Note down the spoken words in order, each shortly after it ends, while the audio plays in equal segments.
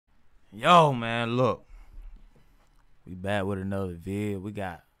Yo, man, look. We back with another vid. We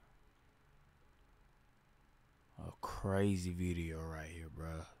got a crazy video right here,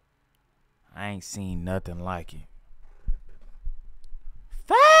 bro. I ain't seen nothing like it.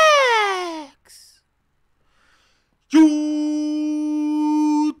 Facts. YouTube,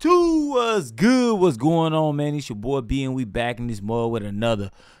 what's good? What's going on, man? It's your boy B, and we back in this mode with another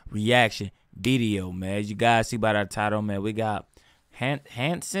reaction video, man. As you guys see by that title, man, we got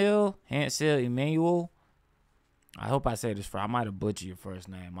Hansel Emmanuel. I hope I said this right. I might have butchered your first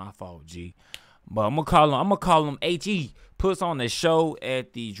name. My fault, G. But I'm gonna call him HE. Puts on the show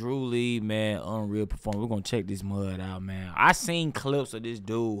at the Drew Lee, man. Unreal performance. We're gonna check this mud out, man. I seen clips of this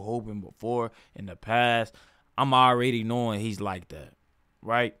dude hoping before in the past. I'm already knowing he's like that,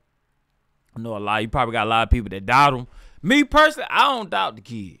 right? I know a lot. You probably got a lot of people that doubt him. Me personally, I don't doubt the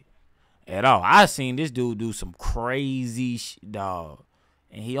kid at all. I seen this dude do some crazy shit, dog.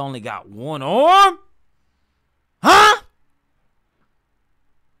 And he only got one arm? Huh?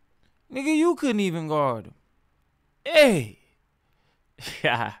 Nigga, you couldn't even guard him. Hey.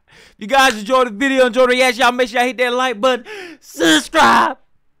 If you guys enjoyed the video, enjoyed the reaction, y'all make sure y'all hit that like button. Subscribe.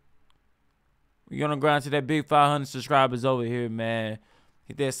 We're gonna grind to that big 500 subscribers over here, man.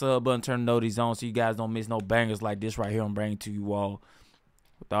 Hit that sub button, turn the notifications on so you guys don't miss no bangers like this right here I'm bringing to you all.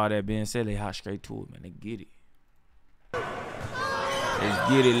 With all that being said, they hop straight to it, man. They get it. Let's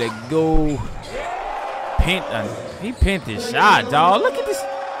get it. Let's go. He pinned his shot, dog. Look at this.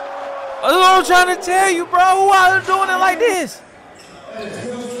 That's what I'm trying to tell you, bro. Who out there doing it like this?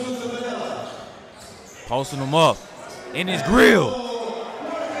 Posting him up in his grill.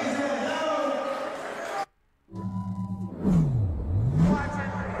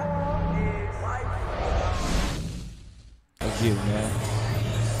 Let's get it, man.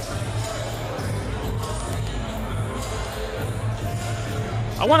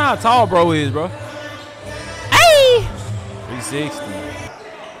 I wonder how tall bro is, bro. Hey! 360.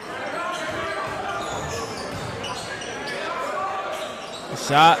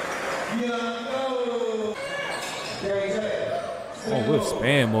 Shot. Oh, whip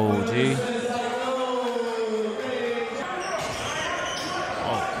spam mode, G.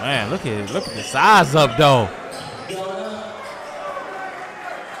 Oh man, look at the size up though.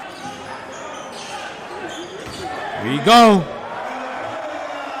 Here you go.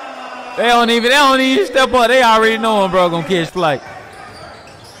 They don't even step up. They already know him, bro, gonna catch flight.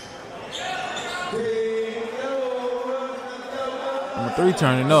 Number 3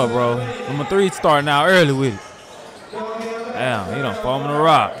 turning up, bro. Number 3 starting out early with it. Damn, he done fall in the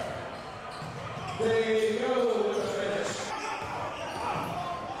rock.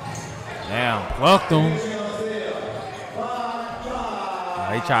 Damn, plucked him.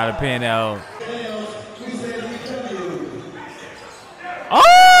 Oh, he tried to pin out.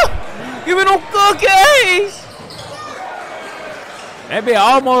 Oh! Give me no cookies! That bitch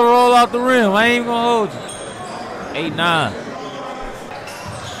almost roll off the rim. I ain't even gonna hold you. 8-9.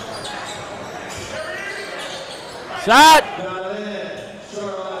 Shot!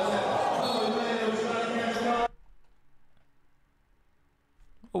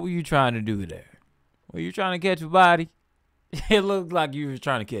 What were you trying to do there? Were you trying to catch a body? It looked like you were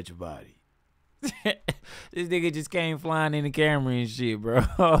trying to catch a body. This nigga just came flying in the camera and shit, bro.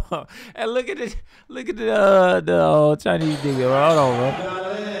 And look at the Chinese nigga, bro. Hold on, bro.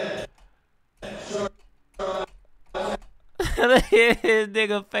 Look at his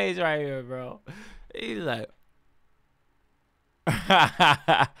nigga face right here, bro. He's like,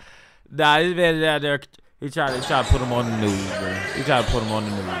 nah, this man out there. He tried to put him on the news, bro. He tried to put him on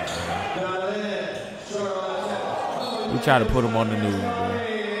the news, bro. He tried to put him on the news, bro.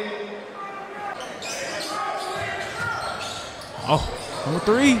 Oh, number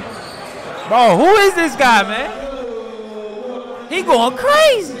 3. Bro, who is this guy, man? He going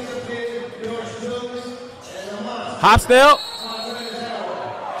crazy. Hop step.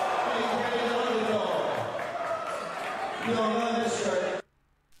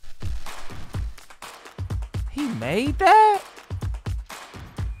 He made that?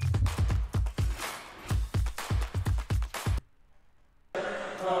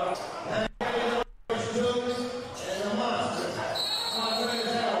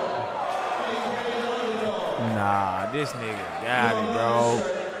 Nah, this nigga got it, bro.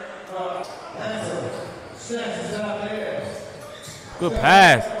 Good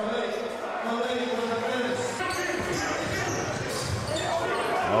pass.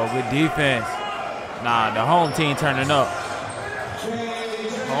 Oh, good defense. Nah, the home team turning up.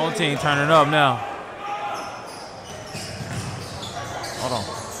 Home team turning up now. Hold on.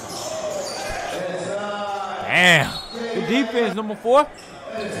 Damn. Good defense, number 4.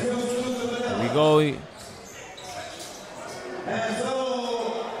 We go. Hey,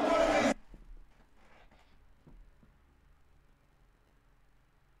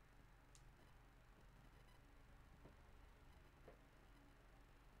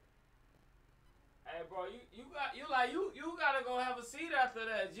 bro, you gotta go have a seat after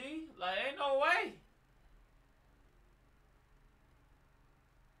that, G. Like, ain't no way.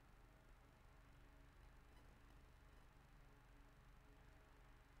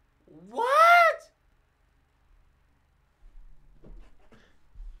 What?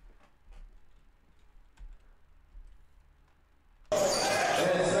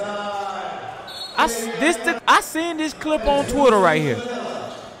 I seen this clip on Twitter right here.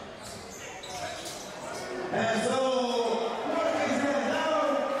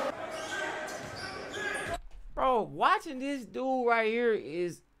 Bro, watching this dude right here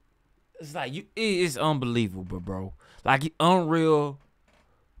it's like it's unbelievable, bro. Like unreal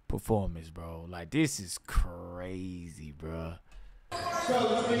performance, bro. Like this is crazy, bro.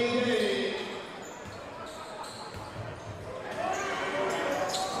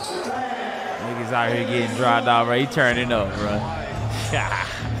 Niggas out here getting dropped out, bro. He turning up, bro.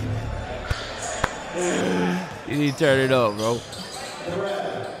 He turning up, bro.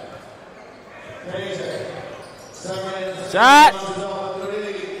 Shot.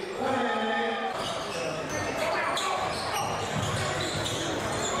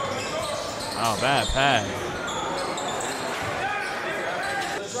 Oh, bad pass.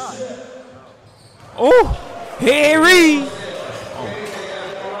 Oh, Harry. Oh,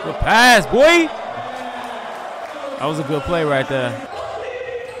 good pass, boy. That was a good play right there.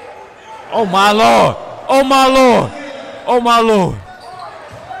 Oh, my Lord. Oh, my Lord. Oh, my Lord.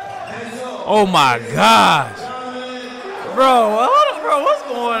 Oh, my gosh. Bro, what's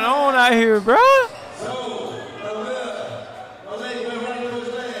going on out here, bro?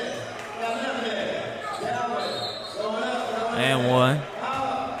 And one.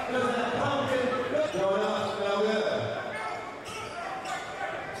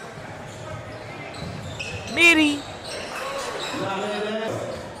 Meaty.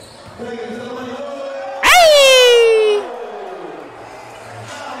 Hey!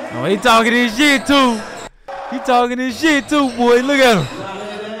 Oh, he talking his shit too. He talking his shit too, boy. Look at him.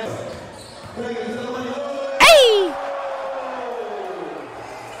 Hey!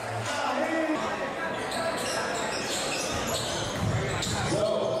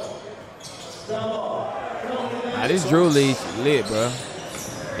 Nah, this Drew League lit, bro.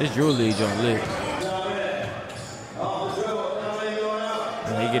 This Drew League joint lit.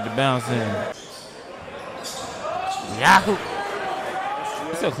 And he get the bounce in. Yahoo!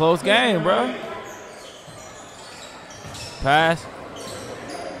 It's a close game, bro. Pass.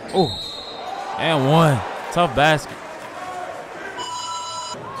 Oh, and one. Tough basket.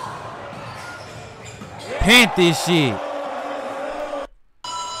 Pant this shit.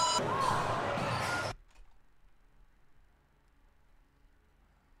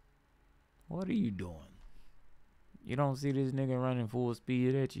 What are you doing? You don't see this nigga running full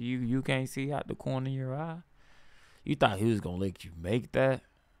speed at you. You can't see out the corner of your eye. You thought he was gonna let you make that?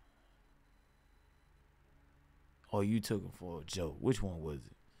 Or you took him for a joke? Which one was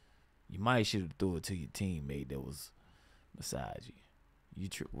it? You might should have threw it to your teammate that was beside you.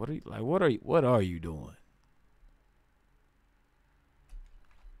 What are you doing?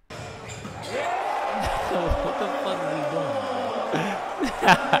 What the fuck is he doing?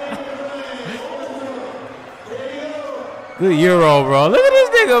 Good Euro, bro. Look at this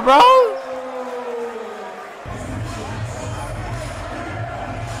nigga, bro.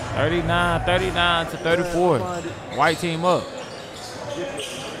 39 to 34. White team up.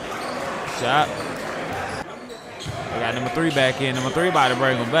 Shot. They got number 3 back in. Number 3 about to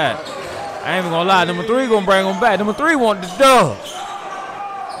bring him back. I ain't even gonna lie. Number 3 gonna bring him back. Number 3 want the dub.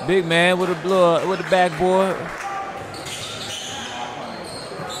 Big man with the backboard.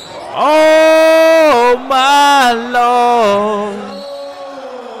 Oh my Lord.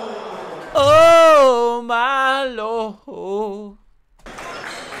 Oh my Lord.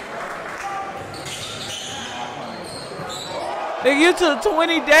 Nigga, you took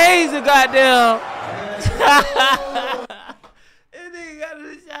 20 days to goddamn. This nigga got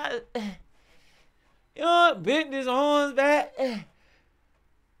the shot. You know, bent his arms back.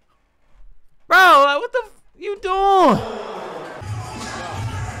 Bro, like, what the you doing?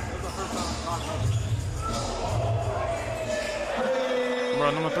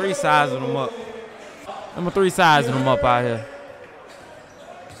 Bro, number 3 sizing him up. Number 3 sizing him up out here.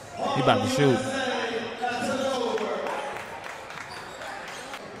 He about to shoot.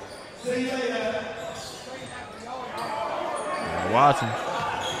 Watch him.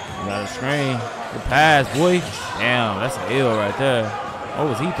 You got a screen. Good pass, boy. Damn, that's an L right there. What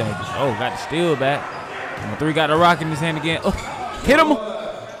was he thinking? Oh, got the steal back. Number 3 got the rock in his hand again. Oh, hit him.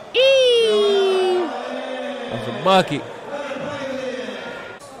 Eee! That's a bucket.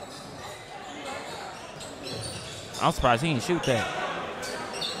 I'm surprised he didn't shoot that.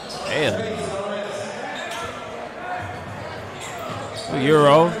 Hell.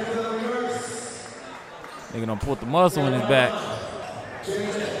 Euro. Nigga done put the muscle in his back.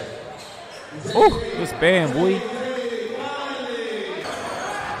 Oh, good span, boy.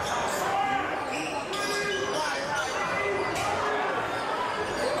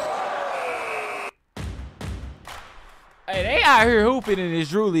 Hey, they out here hooping in this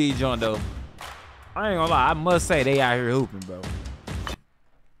Drew League, John, though. I ain't gonna lie, I must say they out here hooping, bro.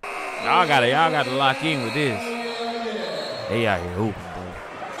 Y'all gotta lock in with this. They out here hooping, bro.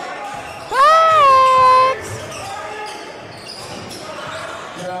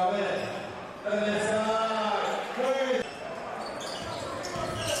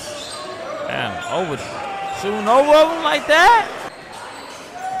 Damn, shooting over them like that.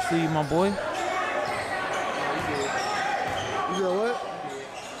 See, my boy. You know what?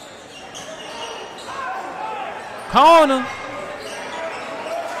 Corner.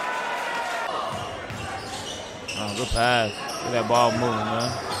 Oh, good pass. Get that ball moving,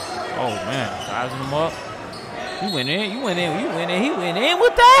 man. Oh, man. Sizing him up. You went in. He went in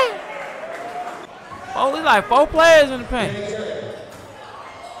with that. Oh, it's like 4 players in the paint.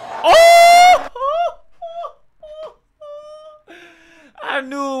 Oh! I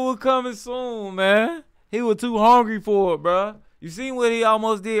knew it was coming soon, man. He was too hungry for it, bro. You seen what he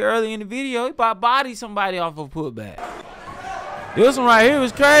almost did early in the video? He about bodied somebody off a putback. This one right here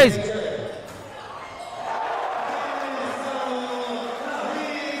was crazy.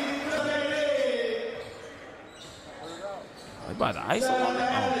 They about to ice him on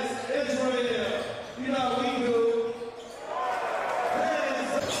that.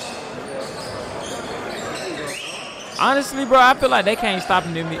 Honestly, bro, I feel like they can't stop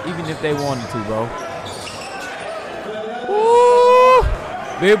him even if they wanted to, bro. Woo!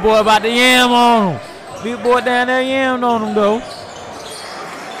 Big boy about to yam on him. Big boy down there yammed on him, though.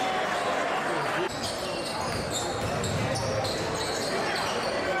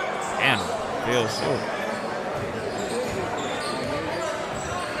 Damn, feel short.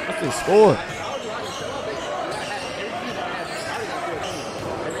 That's the score.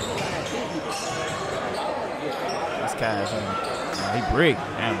 Cash. He brick.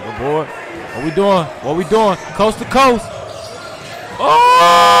 Damn, good boy. What we doing? What we doing? Coast to coast.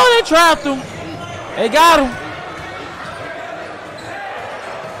 Oh, they trapped him. They got him.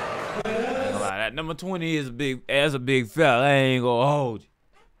 That number 20 is a big fella. I ain't gonna hold you.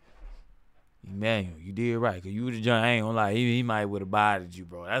 Emmanuel, you did right. Cause you would have done. I ain't gonna lie. He might would have bodied you,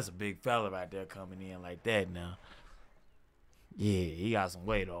 bro. That's a big fella right there coming in like that now. Yeah, he got some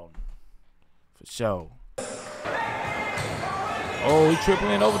weight on him. For sure. Oh, he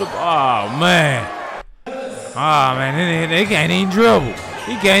tripling over the ball. Oh, man. Oh, man. They can't even dribble.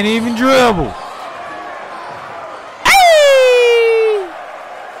 He can't even dribble. Hey!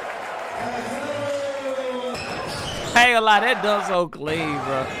 I ain't gonna lie, that done so clean,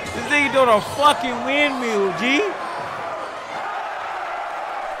 bro. This nigga doing a fucking windmill, G.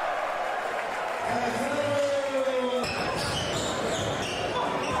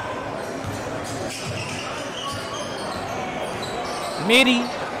 Midi.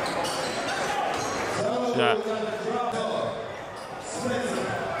 Shot.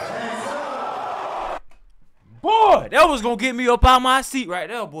 Boy, that was gonna get me up out my seat right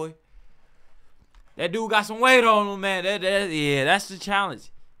there, boy. That dude got some weight on him, man. Yeah, that's the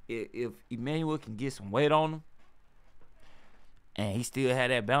challenge. If Emmanuel can get some weight on him, and he still had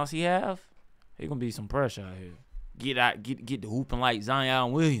that bounce he have, there's gonna be some pressure out here. Get the hooping like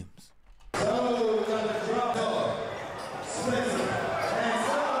Zion Williams.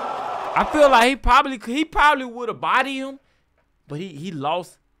 I feel like he probably would have bodied him, but he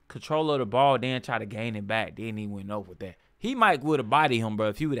lost control of the ball, then tried to gain it back. Then he went up with that. He might would have bodied him, bro,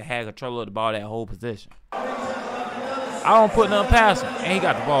 if he would have had control of the ball that whole possession. I don't put nothing past him, and he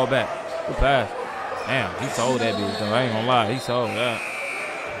got the ball back. Good pass. Damn, he sold that bitch, though. I ain't gonna lie, he sold that.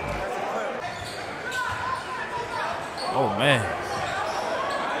 Oh, man.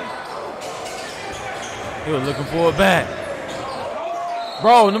 He was looking for it back.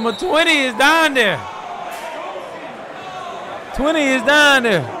 Bro, number 20 is down there. 20 is down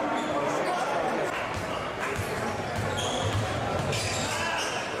there.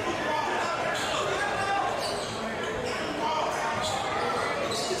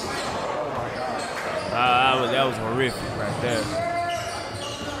 That was horrific right there.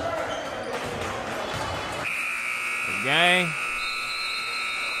 gang.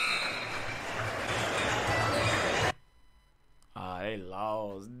 Oh, they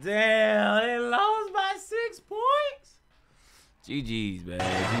lost. Damn, they lost by 6 points. GG's, man.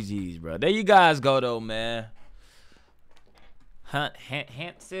 GG's, bro. There you guys go, though, man.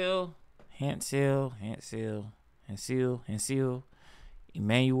 Hansel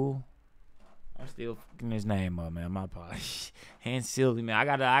Emmanuel. I'm still fucking his name up, man. My apologies. Hansel, man. I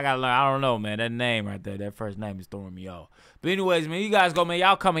gotta learn. I don't know, man. That name right there, that first name is throwing me off. But anyways, man, you guys go, man.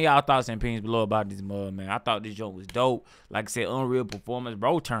 Y'all comment y'all thoughts and opinions below about this mud, man. I thought this joke was dope. Like I said, unreal performance.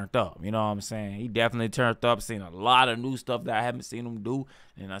 Bro turned up. You know what I'm saying? He definitely turned up. Seen a lot of new stuff that I haven't seen him do.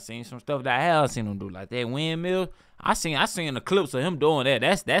 And I seen some stuff that I have seen him do. Like that windmill. I seen the clips of him doing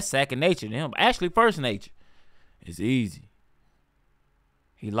that. That's second nature to him. Actually, first nature. It's easy.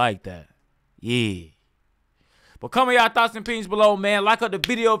 He like that. Yeah. But comment y'all thoughts and opinions below, man. Like up the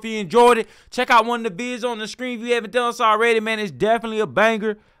video if you enjoyed it. Check out one of the vids on the screen if you haven't done so already, man. It's definitely a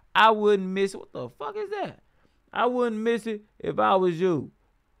banger. I wouldn't miss it. What the fuck is that? I wouldn't miss it if I was you.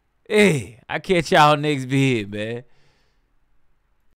 Hey, I catch y'all next vid, man.